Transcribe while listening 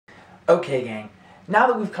Okay, gang, now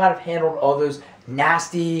that we've kind of handled all those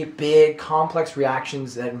nasty, big, complex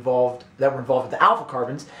reactions that were involved with the alpha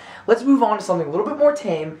carbons, let's move on to something a little bit more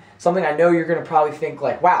tame, something I know you're going to probably think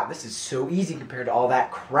like, wow, this is so easy compared to all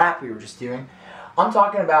that crap we were just doing. I'm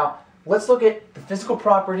talking about, let's look at the physical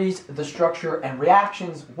properties, the structure, and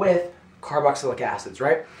reactions with carboxylic acids,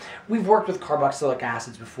 right? We've worked with carboxylic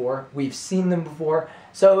acids before, we've seen them before,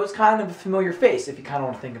 so it's kind of a familiar face if you kind of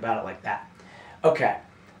want to think about it like that. Okay,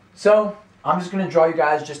 so I'm just going to draw you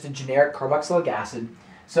guys just a generic carboxylic acid.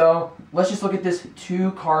 So let's just look at this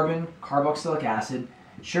 2-carbon carboxylic acid.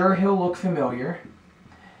 Sure, he'll look familiar.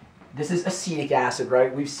 This is acetic acid,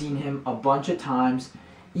 right? We've seen him a bunch of times.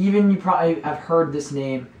 Even you probably have heard this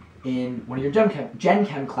name in one of your Gen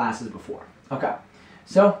Chem classes before. Okay,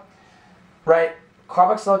 so, right,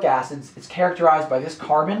 carboxylic acids, it's characterized by this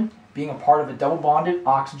carbon being a part of a double bonded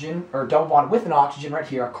oxygen, or double bonded with an oxygen right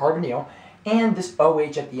here, a carbonyl, and this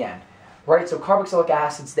OH at the end. Right, so carboxylic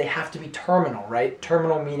acids, they have to be terminal, right?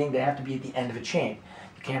 Terminal meaning they have to be at the end of a chain.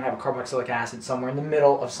 You can't have a carboxylic acid somewhere in the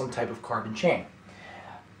middle of some type of carbon chain.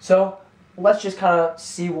 So let's just kind of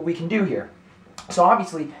see what we can do here. So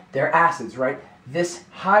obviously they're acids, right? This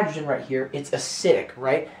hydrogen right here, it's acidic,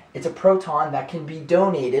 right? It's a proton that can be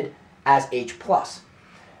donated as H+.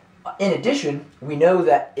 In addition, we know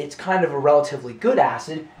that it's kind of a relatively good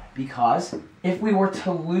acid because if we were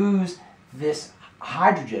to lose this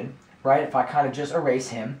hydrogen, right, if I kind of just erase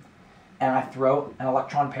him and I throw an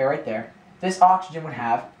electron pair right there, this oxygen would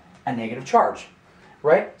have a negative charge,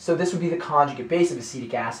 right? So this would be the conjugate base of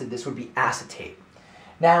acetic acid. This would be acetate.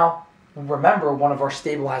 Now, remember, one of our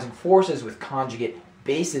stabilizing forces with conjugate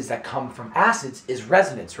bases that come from acids is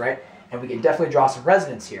resonance, right? And we can definitely draw some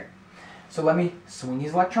resonance here. So let me swing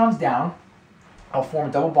these electrons down. I'll form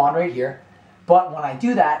a double bond right here. But when I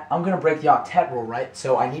do that, I'm going to break the octet rule, right?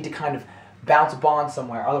 So I need to kind of bounce a bond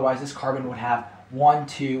somewhere. Otherwise, this carbon would have 1,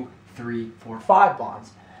 2, 3, 4, 5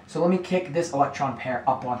 bonds. So let me kick this electron pair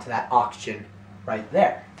up onto that oxygen right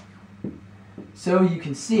there. So you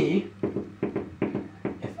can see,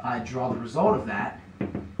 if I draw the result of that,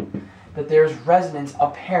 that there's resonance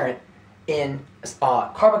apparent in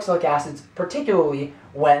carboxylic acids, particularly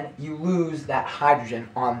when you lose that hydrogen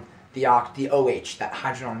on the OH, that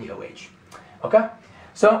hydrogen on the OH. Okay?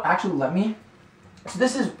 So actually so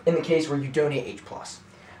this is in the case where you donate H+.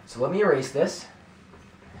 So let me erase this.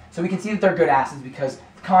 So we can see that they're good acids because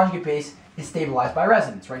the conjugate base is stabilized by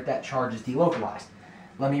resonance, right? That charge is delocalized.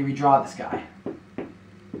 Let me redraw this guy.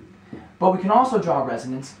 But we can also draw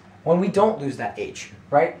resonance when we don't lose that H,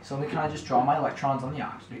 right? So let me kind of just draw my electrons on the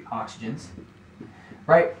oxygens,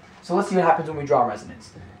 right? So let's see what happens when we draw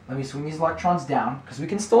resonance. Let me swing these electrons down, because we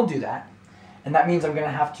can still do that. And that means I'm going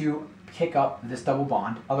to have to kick up this double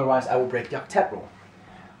bond, otherwise I will break the octet rule.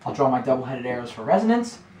 I'll draw my double-headed arrows for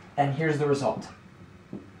resonance, and here's the result.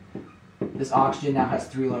 This oxygen now has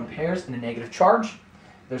 3 lone pairs and a negative charge.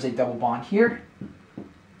 There's a double bond here,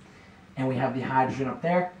 and we have the hydrogen up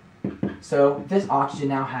there. So this oxygen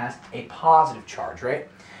now has a positive charge, right?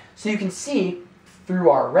 So you can see through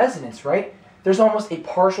our resonance, right, there's almost a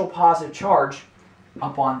partial positive charge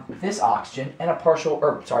up on this oxygen and a partial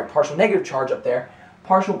negative charge up there,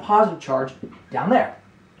 partial positive charge down there.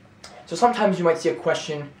 So sometimes you might see a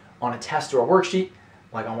question on a test or a worksheet,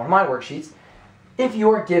 like on one of my worksheets, if you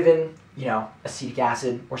are given, acetic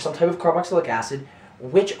acid or some type of carboxylic acid,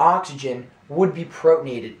 which oxygen would be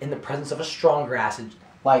protonated in the presence of a stronger acid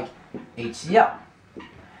like HCl,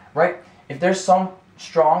 right? If there's some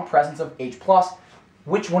strong presence of H+,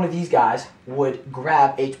 which one of these guys would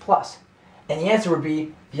grab H+? And the answer would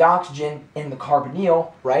be the oxygen in the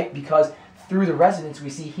carbonyl, right? Because through the resonance we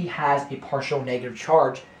see he has a partial negative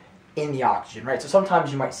charge in the oxygen, right? So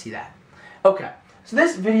sometimes you might see that. Okay, so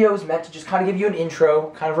this video is meant to just kind of give you an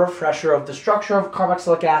intro, kind of a refresher of the structure of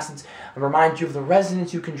carboxylic acids, and remind you of the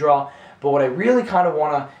resonance you can draw. But what I really kind of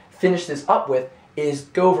want to finish this up with is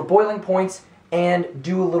go over boiling points and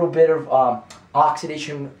do a little bit of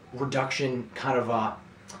oxidation reduction, kind of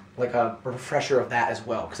like a refresher of that as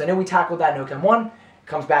well. Because I know we tackled that in OChem 1, it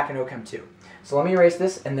comes back in OChem 2. So let me erase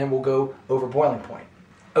this and then we'll go over boiling point.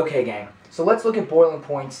 Okay, gang, so let's look at boiling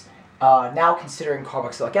points now considering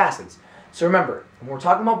carboxylic acids. So remember, when we're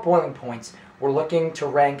talking about boiling points, we're looking to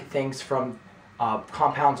rank things from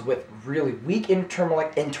compounds with really weak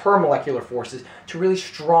intermolecular forces to really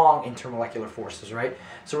strong intermolecular forces, right?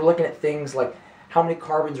 So we're looking at things like how many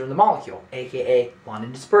carbons are in the molecule, aka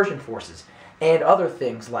bond dispersion forces, and other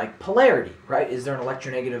things like polarity, right? Is there an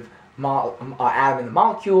electronegative atom in the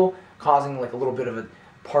molecule causing like a little bit of a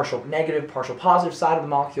partial negative, partial positive side of the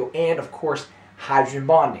molecule, and of course hydrogen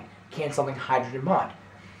bonding. Can something hydrogen bond?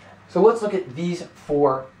 So let's look at these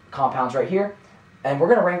 4 compounds right here. And we're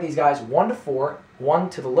going to rank these guys 1 to 4, 1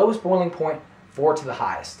 to the lowest boiling point, 4 to the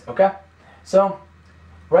highest, okay? So,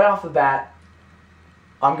 right off the bat,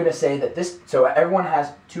 I'm going to say that so everyone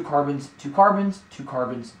has 2 carbons, 2 carbons, 2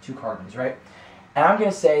 carbons, 2 carbons, right? And I'm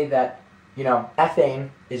going to say that, you know,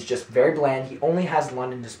 ethane is just very bland. He only has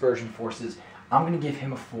London dispersion forces. I'm going to give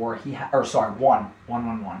him a 4. 1.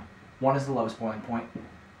 1 is the lowest boiling point.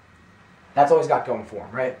 That's all he's got going for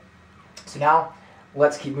him, right? So now,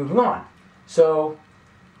 let's keep moving on. So,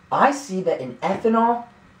 I see that in ethanol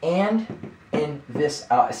and in this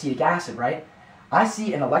acetic acid, right? I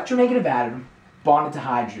see an electronegative atom bonded to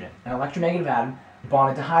hydrogen. An electronegative atom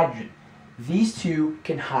bonded to hydrogen. These two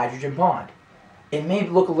can hydrogen bond. It may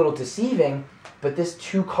look a little deceiving, but this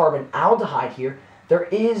 2-carbon aldehyde here, there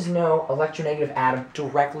is no electronegative atom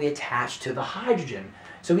directly attached to the hydrogen.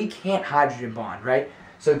 So he can't hydrogen bond, right?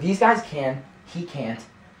 So these guys can, he can't.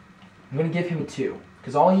 I'm going to give him a 2.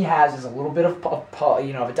 Because all he has is a little bit of a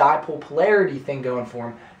dipole polarity thing going for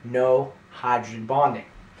him. No hydrogen bonding.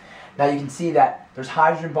 Now you can see that there's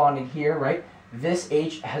hydrogen bonding here, right? This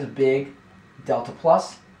H has a big delta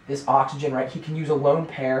plus. This oxygen, right? He can use a lone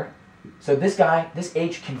pair. So this guy, this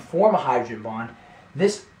H can form a hydrogen bond.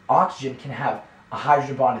 This oxygen can have a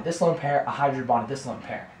hydrogen bond at this lone pair, a hydrogen bond at this lone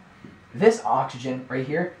pair. This oxygen right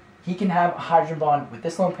here, he can have a hydrogen bond with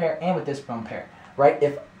this lone pair and with this lone pair, right?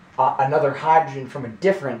 If another hydrogen from a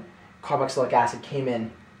different carboxylic acid came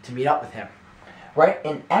in to meet up with him, right?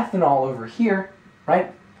 In ethanol over here,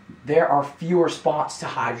 right, there are fewer spots to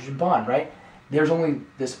hydrogen bond, right? There's only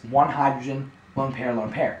this one hydrogen, lone pair,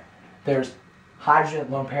 lone pair. There's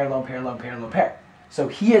hydrogen, lone pair, lone pair, lone pair, lone pair. So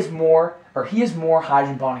he has more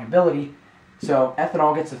hydrogen bonding ability. So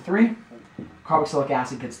ethanol gets a 3, carboxylic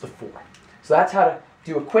acid gets the 4. So that's how to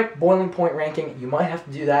do a quick boiling point ranking. You might have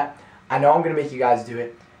to do that. I know I'm going to make you guys do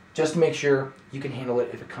it, just to make sure you can handle it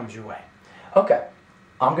if it comes your way. Okay,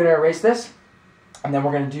 I'm going to erase this, and then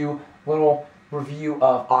we're going to do a little review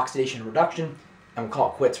of oxidation reduction, and we'll call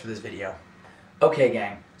it quits for this video. Okay,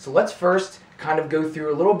 gang, so let's first kind of go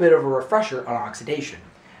through a little bit of a refresher on oxidation,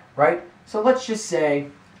 right? So let's just say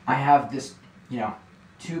I have this,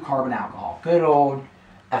 2-carbon alcohol, good old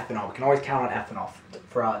ethanol. We can always count on ethanol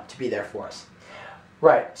to be there for us.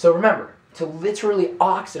 Right, so remember, to literally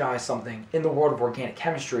oxidize something in the world of organic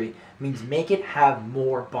chemistry means make it have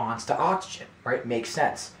more bonds to oxygen, right? Makes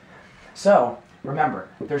sense. So, remember,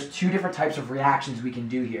 there's 2 different types of reactions we can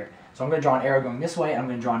do here. So I'm going to draw an arrow going this way, and I'm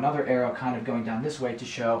going to draw another arrow kind of going down this way to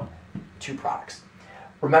show 2 products.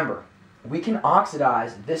 Remember, we can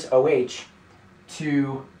oxidize this OH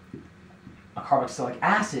to a carboxylic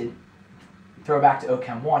acid, throw back to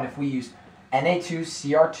OChem 1, if we use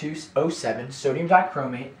Na2Cr2O7, sodium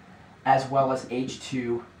dichromate, as well as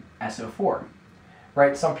H2SO4,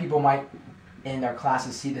 right? Some people might, in their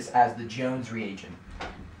classes, see this as the Jones reagent.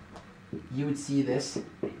 You would see this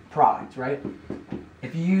product, right?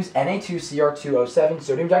 If you use Na2Cr2O7,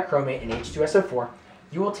 sodium dichromate, and H2SO4,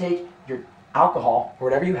 you will take your alcohol, or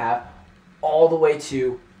whatever you have, all the way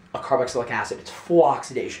to a carboxylic acid. It's full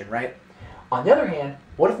oxidation, right? On the other hand,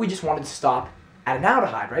 what if we just wanted to stop at an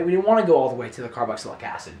aldehyde, right? We didn't want to go all the way to the carboxylic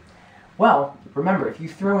acid. Well, remember, if you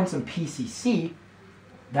throw in some PCC,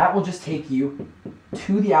 that will just take you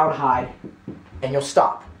to the aldehyde and you'll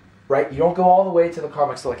stop, right? You don't go all the way to the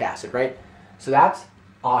carboxylic acid, right? So that's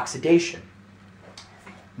oxidation.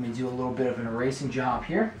 Let me do a little bit of an erasing job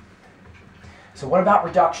here. So what about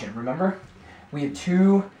reduction? Remember, we have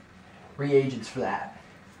 2 reagents for that.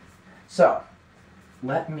 So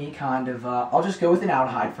let me kind of, I'll just go with an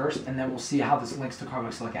aldehyde first, and then we'll see how this links to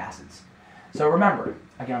carboxylic acids. So remember,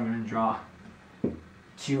 again, I'm going to draw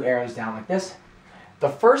 2 arrows down like this. The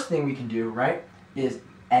first thing we can do, right, is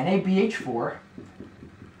NaBH4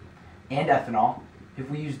 and ethanol. If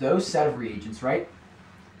we use those set of reagents, right,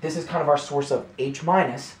 this is kind of our source of H-.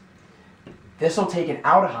 This will take an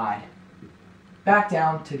aldehyde back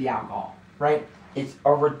down to the alcohol, right? It's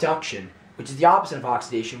a reduction, which is the opposite of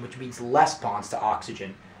oxidation, which means less bonds to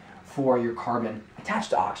oxygen for your carbon attached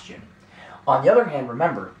to oxygen. On the other hand,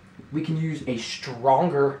 remember, we can use a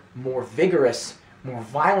stronger, more vigorous, more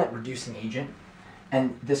violent reducing agent.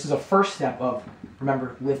 And this is a first step of,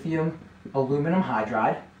 remember, lithium aluminum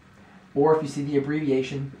hydride. Or if you see the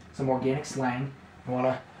abbreviation, some organic slang,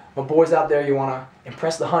 my boys out there, you want to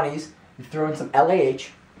impress the honeys, you throw in some LAH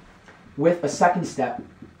with a second step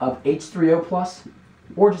of H3O plus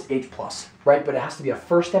or just H plus, right? But it has to be a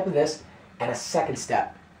first step of this and a second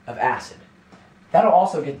step of acid. That'll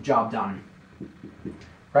also get the job done.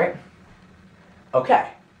 Right? Okay,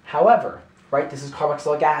 however, right, this is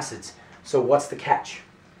carboxylic acids, so what's the catch?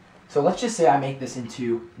 So let's just say I make this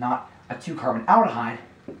into not a 2-carbon aldehyde,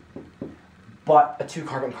 but a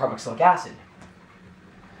 2-carbon carboxylic acid.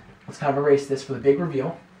 Let's kind of erase this for the big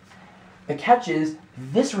reveal. The catch is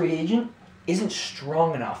this reagent isn't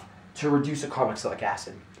strong enough to reduce a carboxylic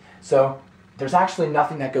acid. So there's actually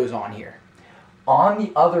nothing that goes on here. On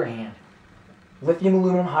the other hand, lithium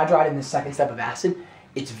aluminum hydride in the second step of acid,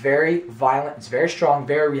 it's very violent, it's very strong,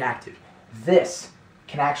 very reactive. This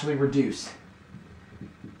can actually reduce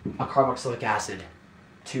a carboxylic acid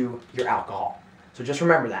to your alcohol. So just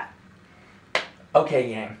remember that. Okay,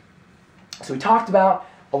 gang. So we talked about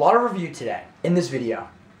a lot of review today in this video.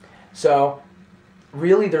 So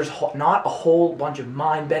really there's not a whole bunch of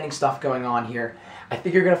mind-bending stuff going on here. I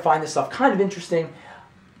think you're going to find this stuff kind of interesting,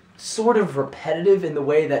 sort of repetitive in the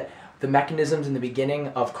way that the mechanisms in the beginning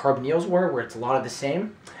of carbonyls were, where it's a lot of the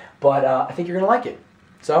same. But I think you're going to like it.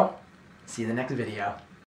 So, see you in the next video.